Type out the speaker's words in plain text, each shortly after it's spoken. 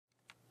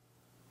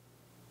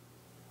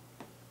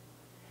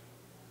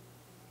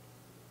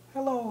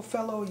Hello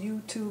fellow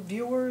YouTube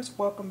viewers,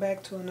 welcome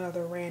back to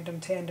another random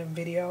tandem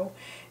video.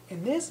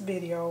 In this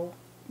video,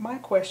 my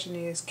question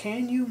is,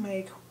 can you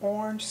make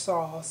orange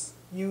sauce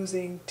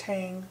using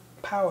Tang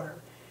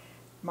powder?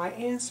 My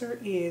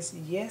answer is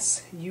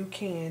yes, you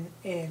can,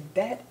 and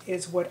that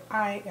is what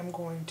I am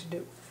going to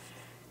do.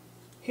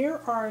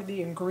 Here are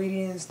the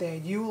ingredients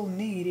that you'll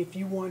need if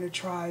you want to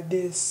try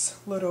this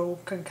little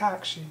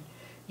concoction.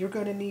 You're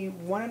going to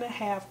need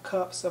 1.5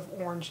 cups of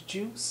orange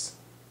juice,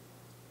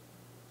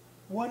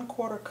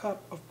 1/4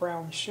 cup of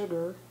brown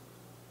sugar,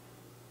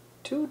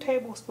 2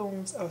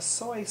 tablespoons of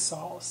soy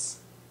sauce,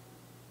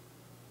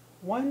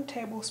 1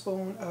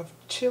 tablespoon of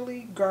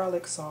chili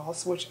garlic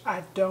sauce, which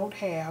I don't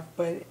have,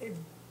 but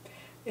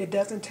it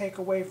doesn't take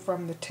away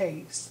from the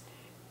taste,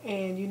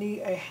 and you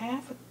need a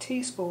 1/2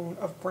 teaspoon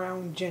of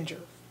ground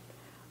ginger.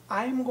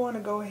 I am going to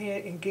go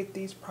ahead and get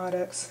these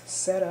products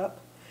set up,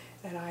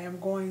 and I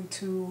am going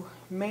to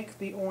make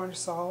the orange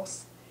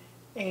sauce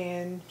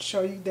and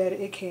show you that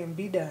it can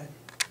be done.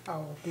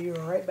 I'll be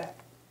right back.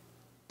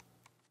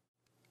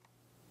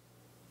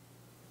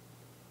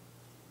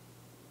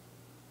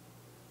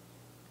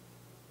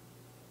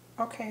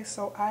 Okay,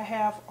 so I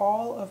have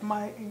all of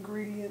my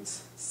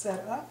ingredients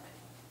set up,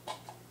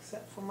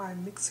 except for my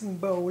mixing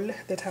bowl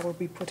that I will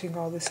be putting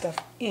all this stuff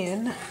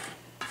in.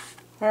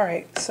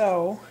 Alright,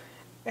 so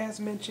as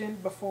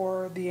mentioned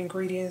before, the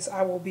ingredients,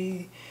 I will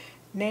be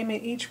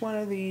naming each one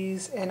of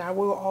these, and I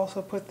will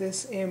also put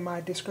this in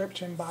my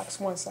description box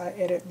once I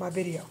edit my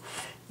video.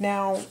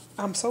 Now,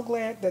 I'm so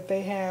glad that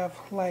they have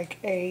like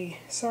a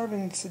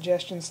serving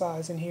suggestion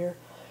size in here.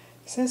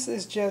 Since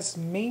it's just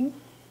me,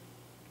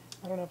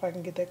 I don't know if I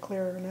can get that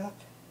clear enough.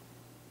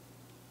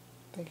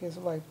 I think it's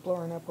like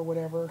blurring up or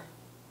whatever.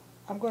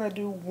 I'm going to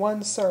do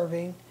 1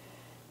 serving,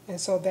 and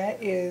so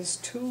that is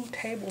 2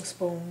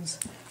 tablespoons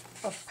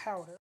of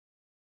powder.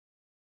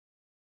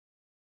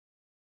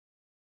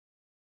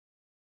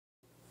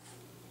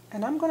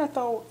 And I'm going to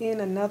throw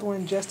in another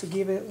one just to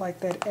give it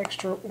like that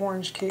extra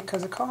orange kick,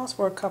 because it calls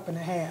for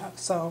 1.5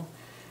 cups. So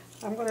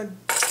I'm going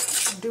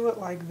to do it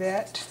like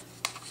that.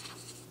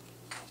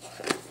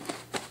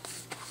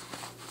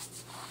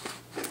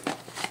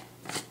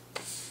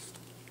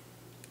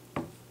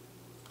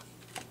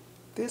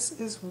 This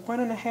is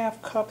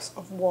 1.5 cups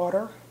of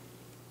water.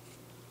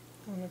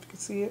 I don't know if you can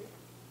see it.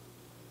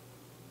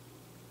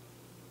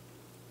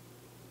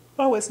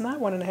 Oh, it's not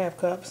 1.5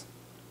 cups.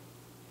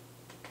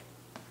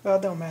 Well,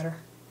 it don't matter.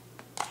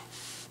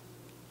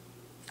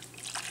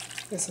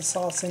 It's a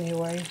sauce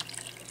anyway,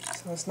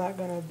 so it's not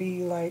gonna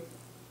be like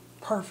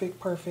perfect.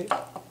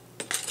 I'm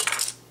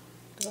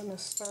gonna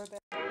stir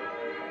that.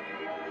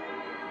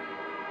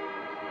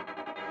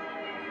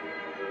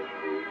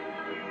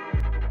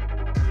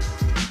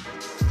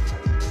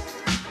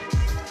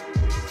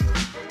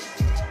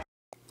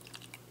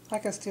 I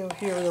can still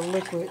hear the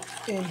liquid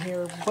in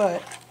here,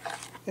 but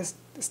it's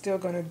still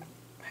gonna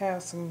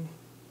have some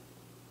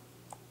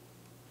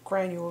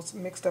granules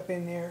mixed up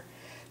in there.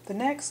 The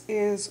next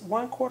is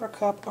 1/4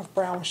 cup of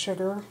brown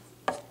sugar,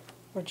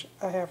 which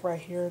I have right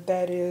here.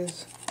 That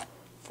is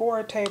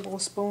 4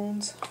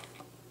 tablespoons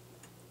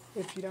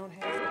if you don't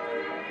have it.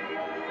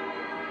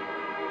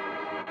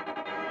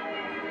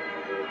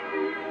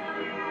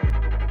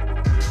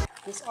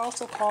 This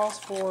also calls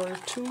for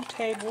 2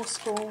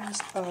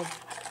 tablespoons of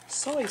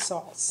soy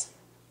sauce.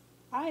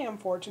 I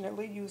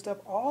unfortunately used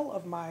up all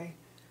of my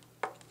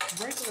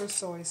regular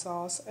soy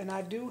sauce, and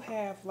I do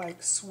have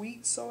like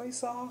sweet soy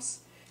sauce,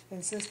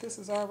 and since this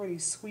is already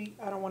sweet,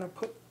 I don't want to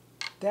put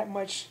that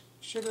much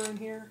sugar in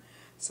here,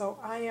 so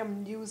I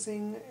am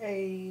using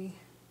a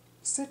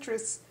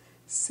citrus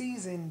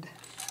seasoned.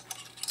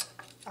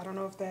 I don't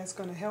know if that's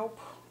going to help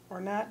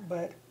or not,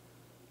 but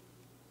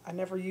I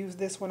never used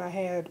this when I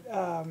had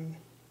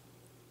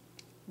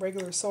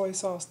regular soy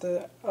sauce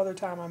the other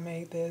time I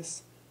made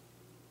this.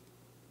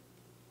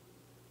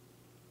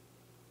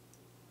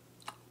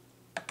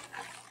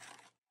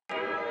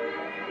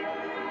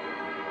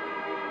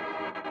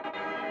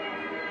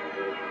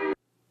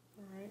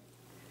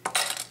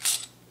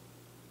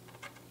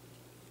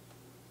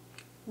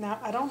 Now,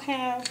 I don't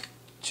have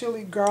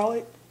chili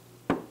garlic,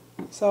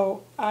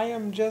 so I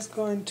am just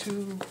going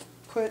to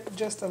put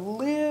just a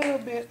little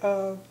bit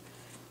of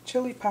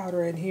chili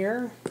powder in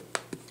here.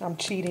 I'm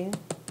cheating.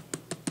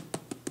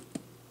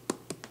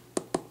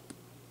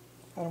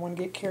 I don't want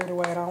to get carried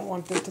away. I don't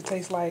want this to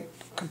taste like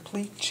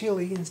complete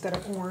chili instead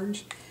of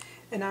orange.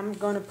 And I'm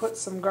going to put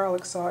some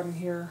garlic salt in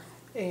here,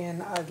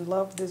 and I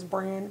love this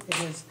brand. It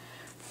is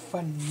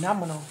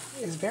phenomenal.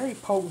 It's very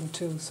potent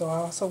too, so I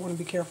also want to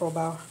be careful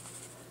about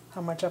how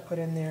much I put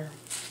in there.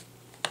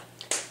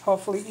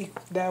 Hopefully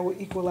that will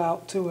equal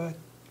out to a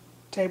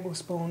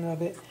tablespoon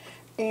of it.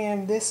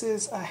 And this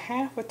is a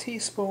 1/2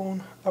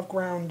 teaspoon of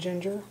ground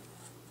ginger.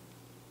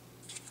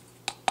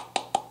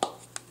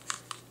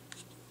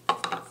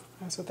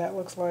 That's what that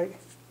looks like.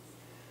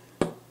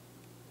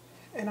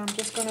 And I'm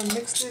just going to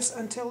mix this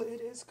until it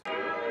is cooked.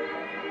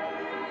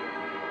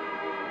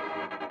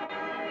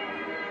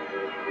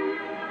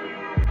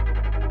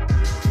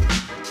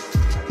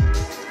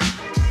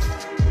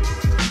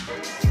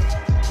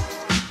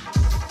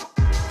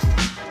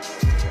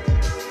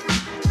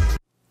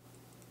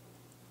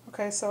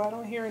 Okay, so I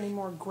don't hear any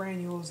more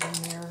granules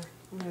in there.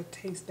 I'm going to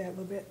taste that a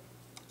little bit.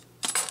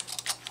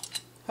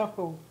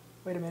 Oh,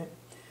 wait a minute.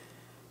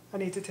 I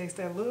need to taste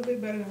that a little bit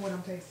better than what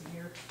I'm tasting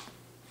here.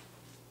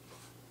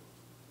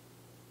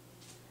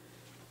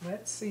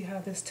 Let's see how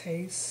this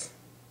tastes.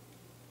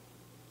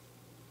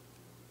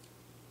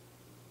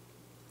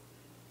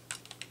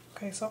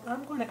 Okay, so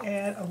I'm going to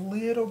add a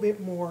little bit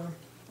more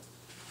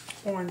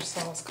orange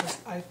sauce because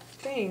I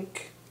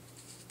think,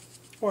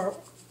 or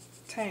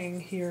Tang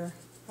here,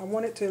 I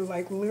want it to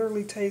like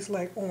literally taste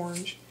like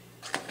orange,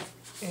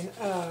 and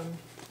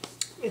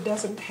it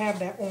doesn't have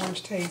that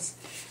orange taste,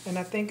 and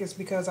I think it's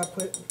because I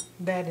put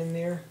that in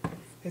there.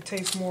 It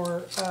tastes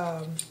more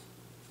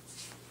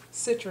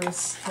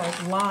citrus,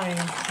 like lime,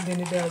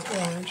 than it does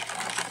orange.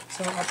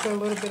 So I put a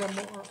little bit of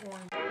more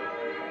orange.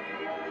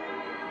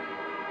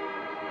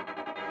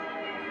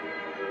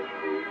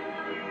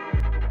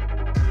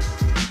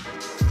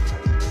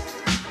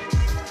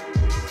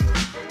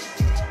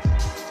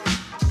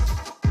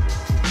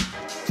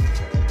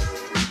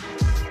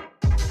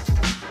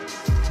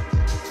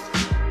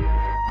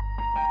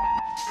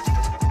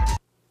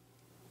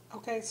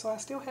 Okay, so I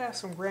still have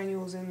some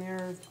granules in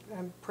there.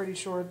 I'm pretty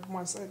sure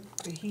once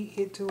the heat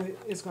hit to it,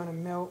 it's going to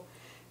melt.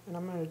 And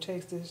I'm going to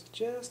taste this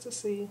just to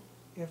see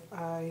if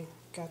I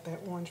got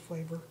that orange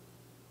flavor.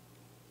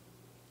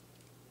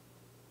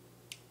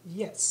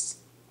 Yes,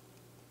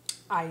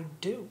 I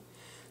do.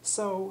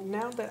 So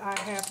now that I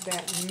have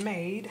that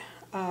made,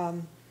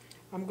 I'm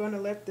going to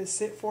let this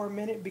sit for a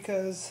minute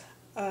because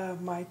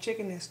my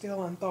chicken is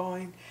still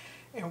unthawing.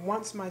 And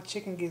once my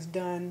chicken gets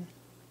done,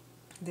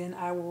 then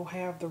I will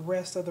have the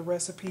rest of the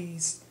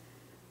recipes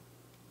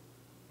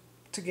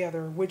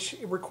together, which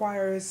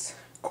requires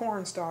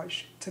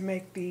cornstarch to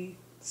make the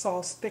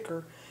sauce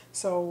thicker.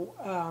 So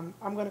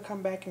I'm going to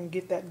come back and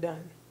get that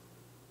done.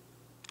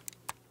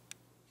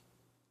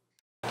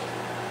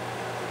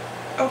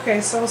 Okay,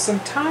 so some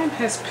time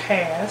has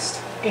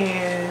passed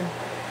and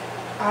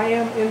I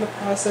am in the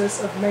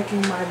process of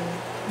making my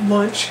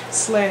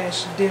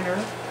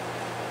lunch/dinner.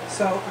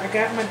 So I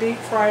got my deep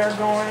fryer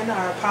going.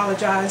 I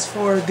apologize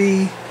for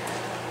the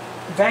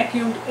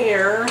vacuumed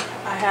air.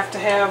 I have to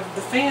have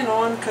the fan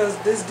on because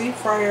this deep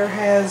fryer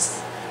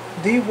has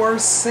the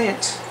worst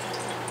scent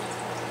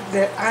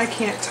that I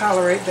can't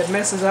tolerate that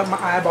messes up my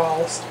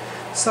eyeballs.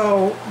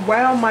 So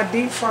while my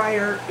deep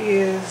fryer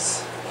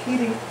is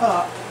heating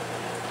up,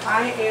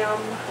 I am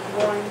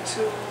going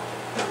to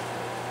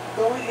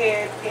go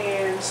ahead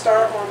and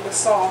start on the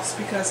sauce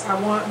because I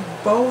want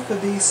both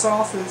of these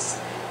sauces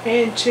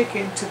and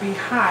chicken to be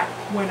hot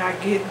when I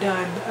get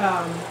done,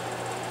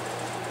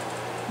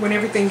 when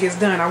everything gets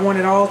done. I want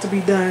it all to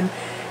be done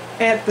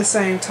at the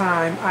same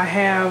time. I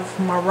have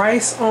my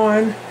rice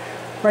on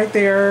right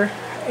there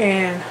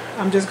and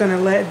I'm just going to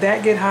let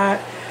that get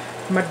hot.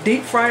 My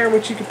deep fryer,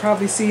 which you can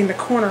probably see in the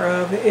corner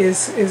of,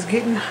 is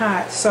getting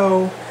hot.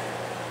 So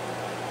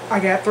I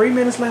got 3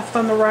 minutes left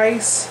on the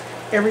rice.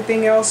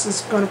 Everything else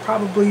is going to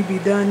probably be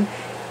done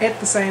at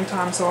the same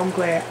time, so I'm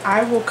glad.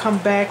 I will come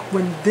back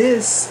when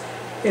this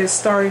is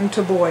starting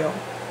to boil.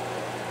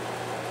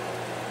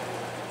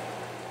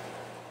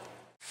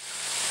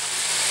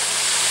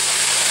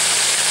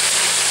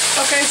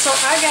 Okay, so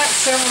I got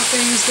several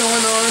things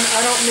going on.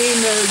 I don't mean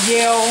to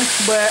yell,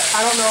 but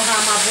I don't know how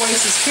my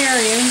voice is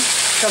carrying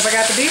because I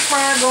got the deep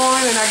fryer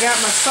going and I got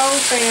my stove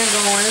fan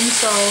going.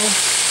 So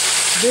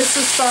this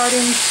is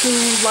starting to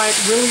like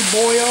really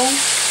boil,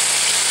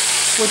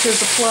 which is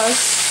a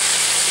plus.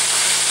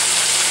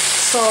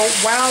 So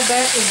while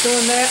that is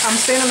doing that, I'm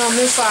standing on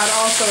this side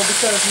also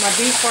because my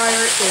deep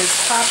fryer is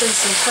popping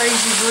some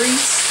crazy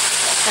grease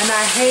and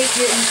I hate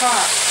getting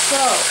caught. So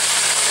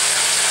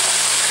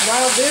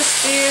while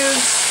this is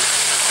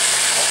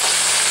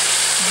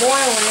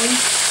boiling,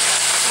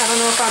 I don't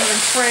know if I'm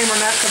in frame or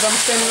not because I'm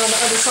standing on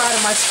the other side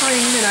of my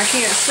screen and I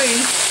can't see.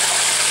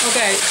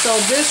 Okay, so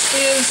this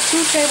is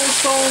 2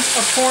 tablespoons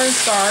of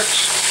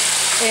cornstarch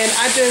and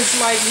I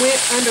just like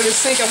went under the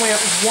sink. I went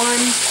 1,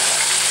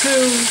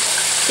 2,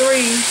 3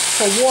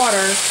 for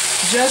water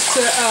just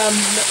to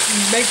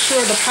make sure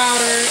the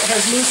powder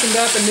has loosened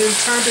up and is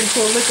turned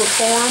into a liquid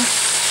form.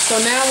 So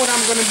now what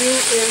I'm going to do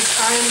is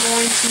I am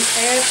going to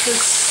add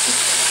this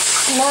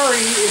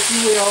slurry, if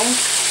you will,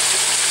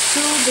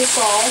 to the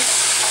sauce.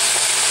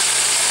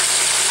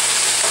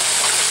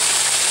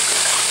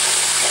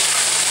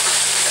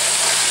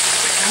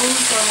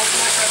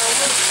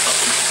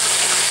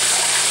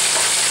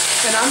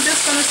 And I'm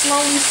just going to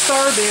slowly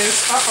stir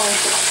this. Uh-oh,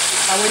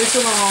 I waited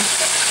too long.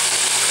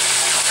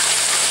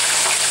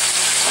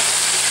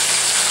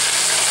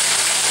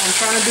 I'm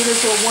trying to do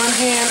this with one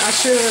hand. I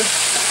should have.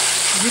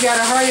 You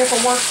got to hurry up and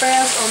work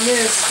fast on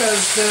this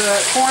because the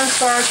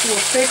cornstarch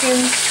will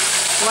thicken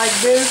like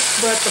this,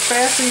 but the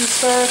faster you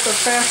stir it, the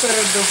faster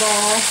it'll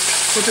dissolve,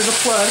 which is a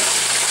plus.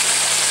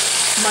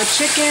 My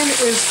chicken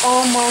is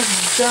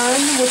almost done,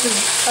 which is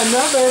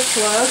another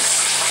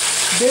plus.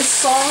 This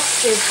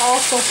sauce is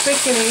also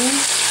thickening,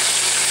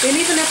 and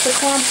even if the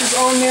clumps is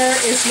on there,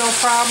 it's no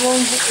problem.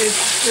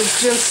 It's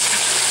just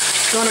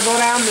going to go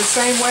down the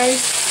same way.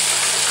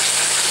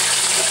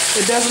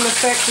 It doesn't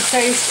affect the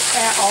taste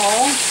at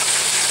all.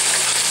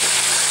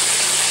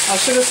 I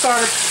should have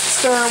started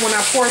stirring when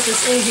I poured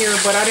this in here,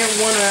 but I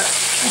didn't want to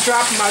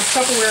drop my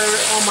Tupperware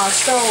on my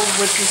stove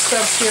with the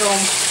stuff still.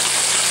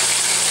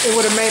 It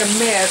would have made a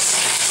mess.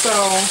 So,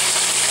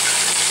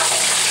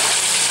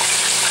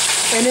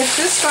 and if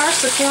this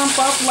starts to clump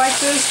up like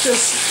this,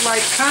 just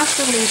like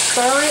constantly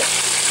stir it.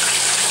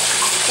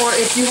 Or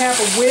if you have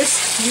a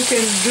whisk, you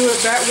can do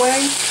it that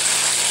way.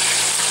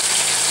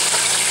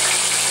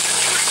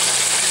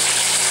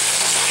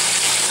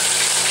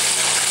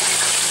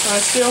 I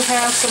still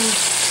have some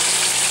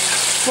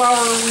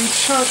floury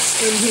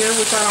chunks in here,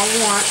 which I don't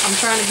want. I'm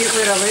trying to get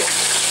rid of it.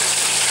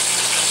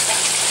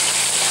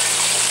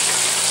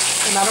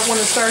 And I don't want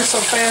to stir so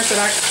fast that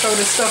I can throw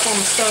this stuff on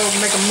the stove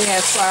and make a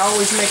mess. I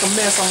always make a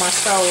mess on my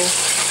stove.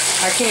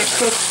 I can't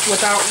cook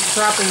without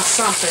dropping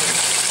something.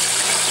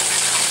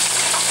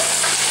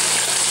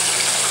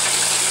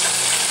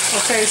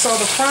 Okay, so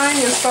the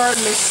frying is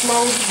starting to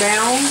slow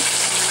down.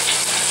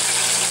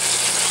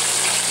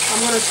 I'm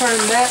going to turn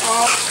that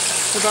off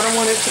because I don't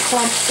want it to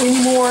clump any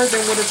more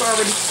than what it's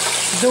already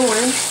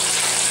doing.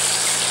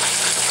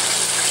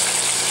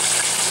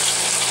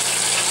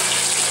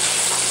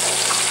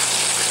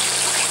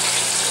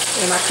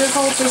 And I could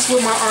hold this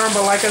with my arm,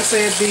 but like I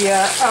said,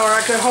 or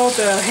I could hold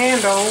the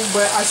handle,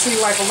 but I see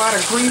like a lot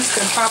of grease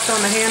that popped on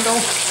the handle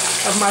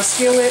of my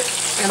skillet.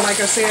 And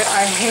like I said,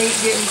 I hate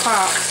getting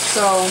popped,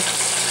 so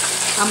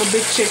I'm a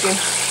big chicken.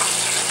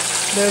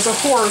 There's a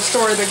horror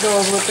story that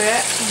goes with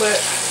that, but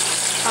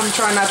I'm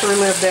trying not to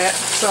relive that.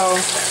 So,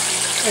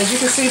 as you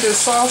can see, the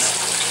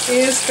sauce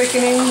is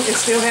thickening. It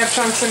still has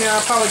chunks in there.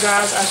 I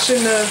apologize. I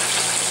should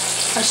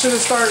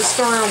have started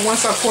stirring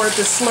once I poured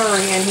this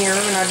slurry in here,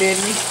 and I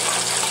didn't.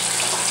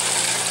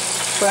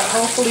 But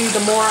hopefully, the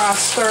more I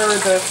stir,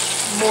 the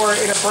more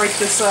it'll break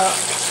this up.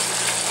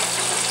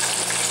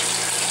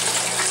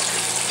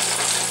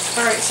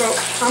 All right, so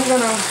I'm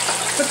gonna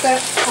put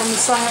that on the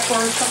side for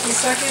a couple of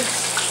seconds.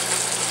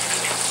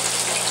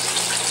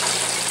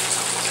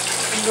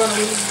 I'm going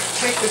to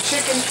take the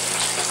chicken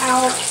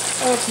out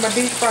of my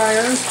deep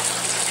fryer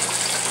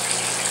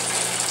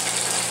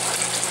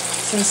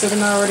since it's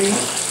already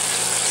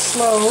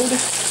slowed.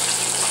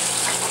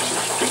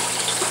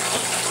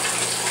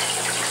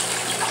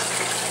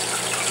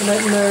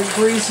 Letting the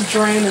grease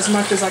drain as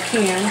much as I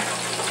can.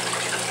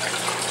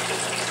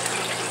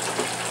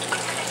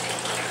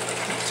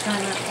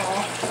 Turn that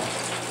off.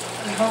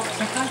 I hope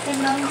the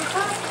content not in the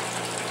top.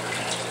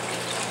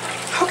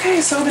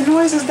 Okay, so the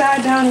noise has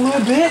died down a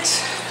little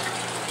bit.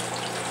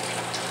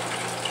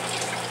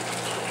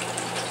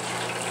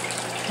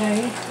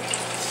 Okay,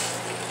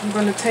 I'm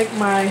going to take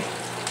my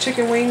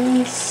chicken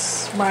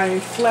wings, my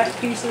flat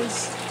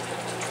pieces,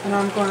 and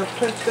I'm going to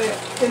put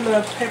that in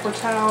the paper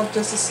towel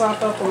just to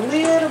sop up a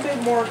little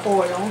bit more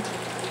oil.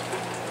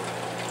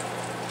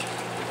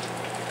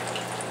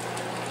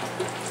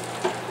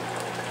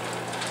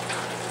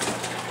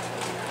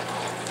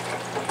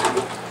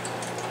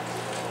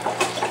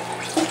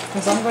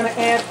 Because I'm going to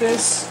add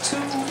this to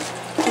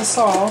the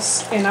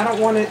sauce, and I don't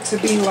want it to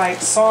be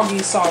like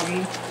soggy.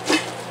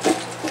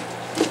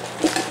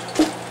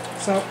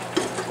 So,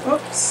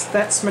 oops,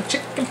 that's my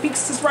chicken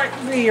pieces right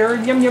there.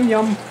 Yum, yum,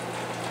 yum.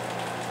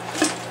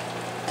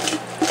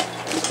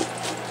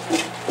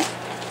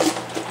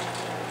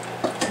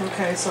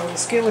 Okay, so the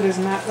skillet is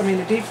not,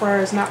 the deep fryer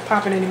is not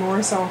popping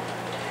anymore, so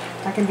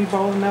I can be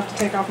bold enough to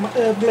take off my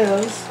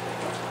gloves.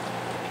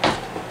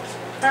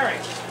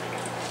 Alright.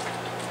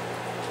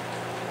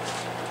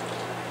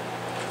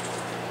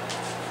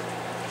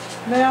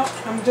 Now,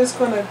 I'm just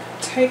going to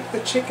take the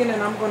chicken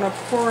and I'm going to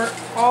pour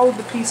all of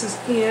the pieces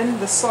in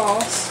the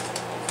sauce.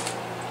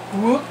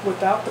 Whoop,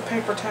 without the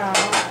paper towel.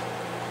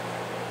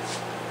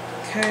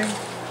 Okay.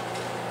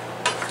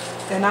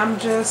 And I'm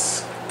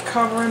just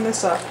covering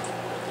this up.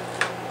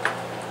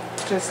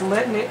 Just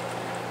letting it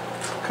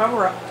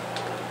cover up.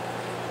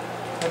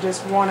 I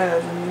just want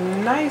a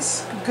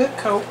nice, good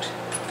coat.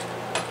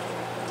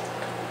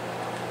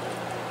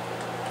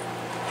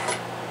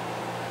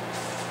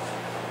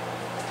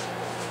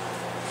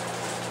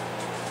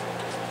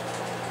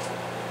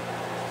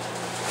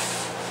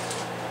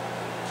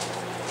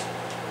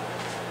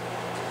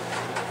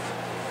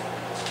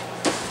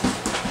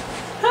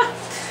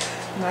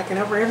 Knocking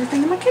over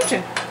everything in my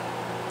kitchen.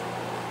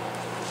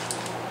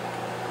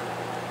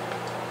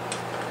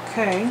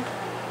 Okay,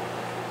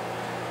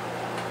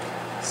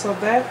 so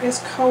that is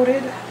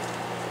coated,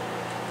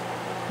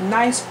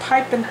 nice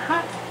piping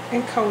hot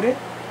and coated.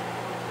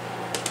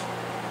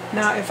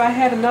 Now if I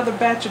had another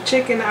batch of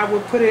chicken, I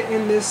would put it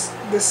in this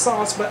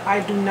sauce, but I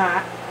do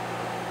not.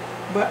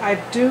 But I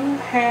do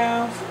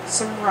have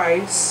some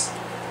rice,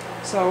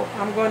 so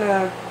I'm going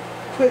to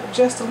put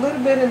just a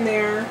little bit in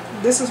there.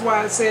 This is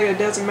why I said it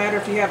doesn't matter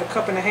if you have a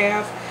cup and a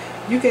half.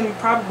 You can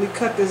probably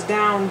cut this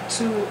down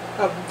to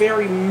a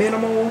very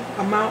minimal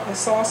amount of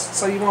sauce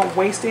so you won't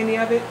waste any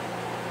of it.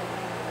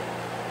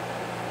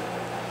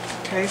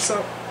 Okay,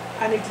 so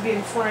I need to be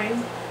in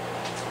frame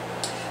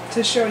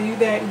to show you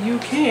that you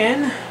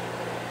can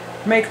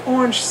make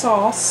orange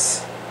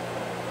sauce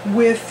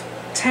with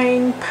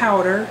Tang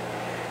powder.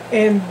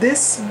 And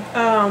this,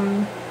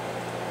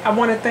 I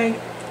want to thank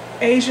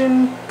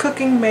Asian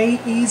Cooking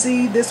Made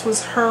Easy. This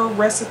was her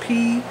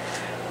recipe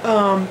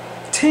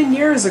 10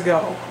 years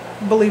ago,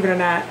 believe it or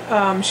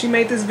not. She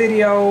made this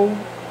video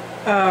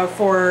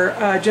for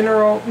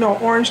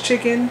orange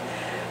chicken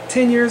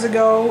 10 years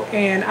ago,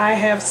 and I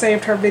have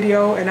saved her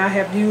video and I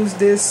have used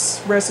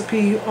this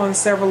recipe on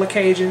several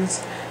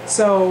occasions.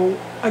 So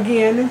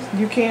again,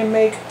 you can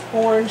make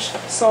orange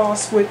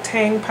sauce with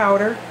Tang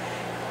powder.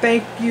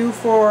 Thank you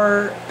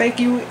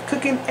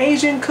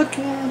Asian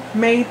Cooking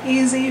Made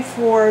Easy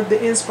for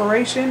the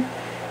inspiration,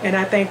 and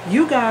I thank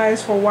you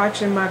guys for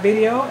watching my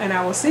video, and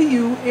I will see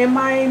you in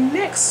my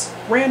next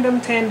random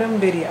tandem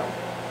video.